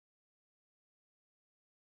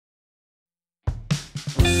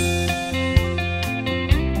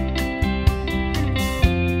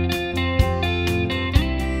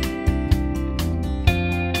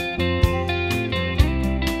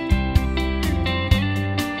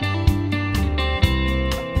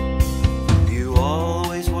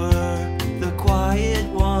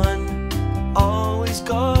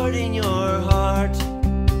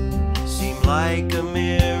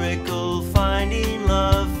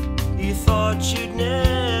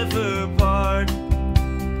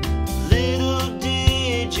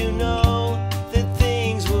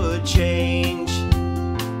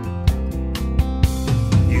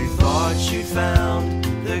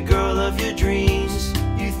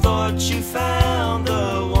thought you found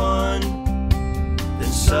the one. Then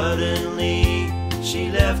suddenly she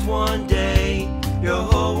left one day. Your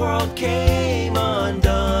whole world came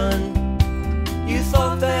undone. You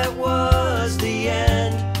thought that was the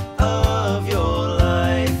end of your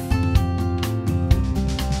life.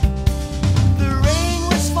 The rain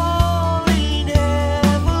was falling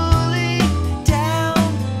heavily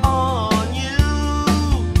down on you.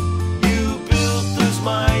 You built those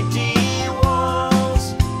mighty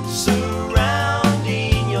walls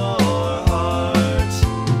surrounding your heart.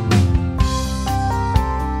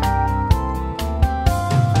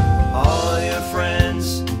 All your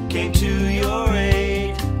friends came to your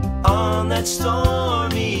aid on that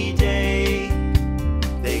stormy day.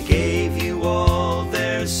 They gave you all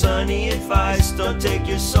their sunny advice. Don't take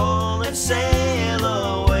your soul and sail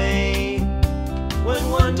away. When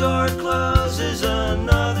one door closes,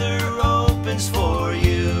 another opens for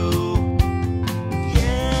you.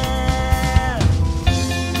 Yeah.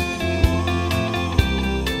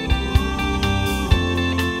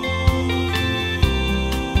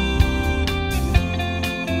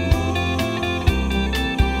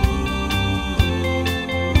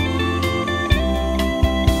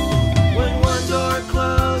 When one door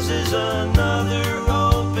closes, another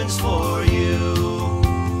opens for you.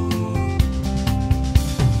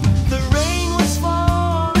 The rain was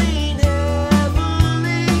falling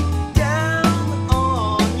heavily down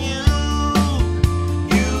on you.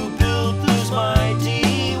 You built those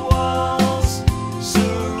mighty walls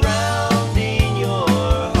surrounding your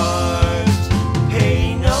heart.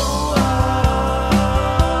 Hey Noah,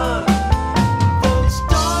 those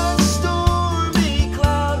dark stormy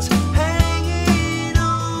clouds hanging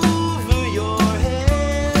over your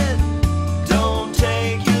head. Don't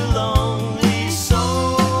take your lonely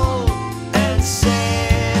soul and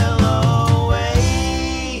sail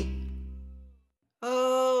away.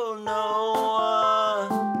 Oh Noah,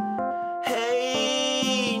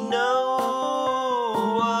 hey Noah,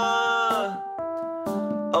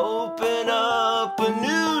 open up a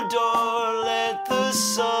new door, let the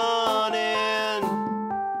sun in.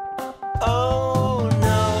 Oh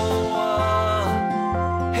Noah,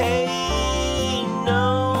 hey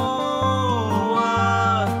Noah,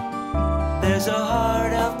 there's a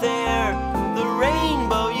heart out there, the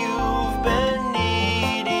rainbow you've been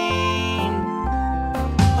needing.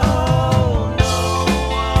 Oh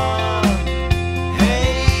Noah,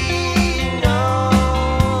 hey Noah,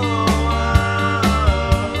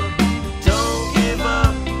 don't give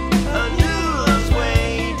up, a new love's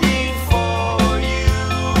waiting for you.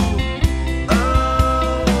 Oh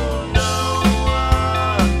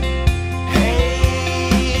Noah,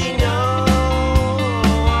 hey Noah,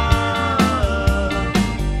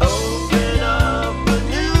 open up a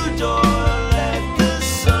new door, let the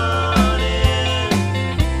sun in.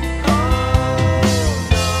 Oh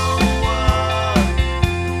Noah,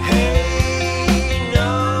 hey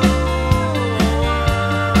Noah,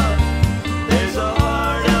 there's a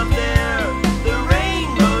heart out there, the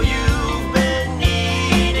rainbow you've been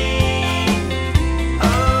needing. Oh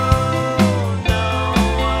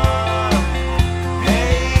Noah,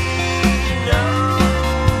 hey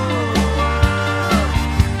Noah,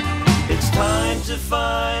 it's time to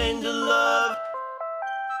find a love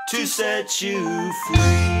to set you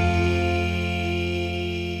free.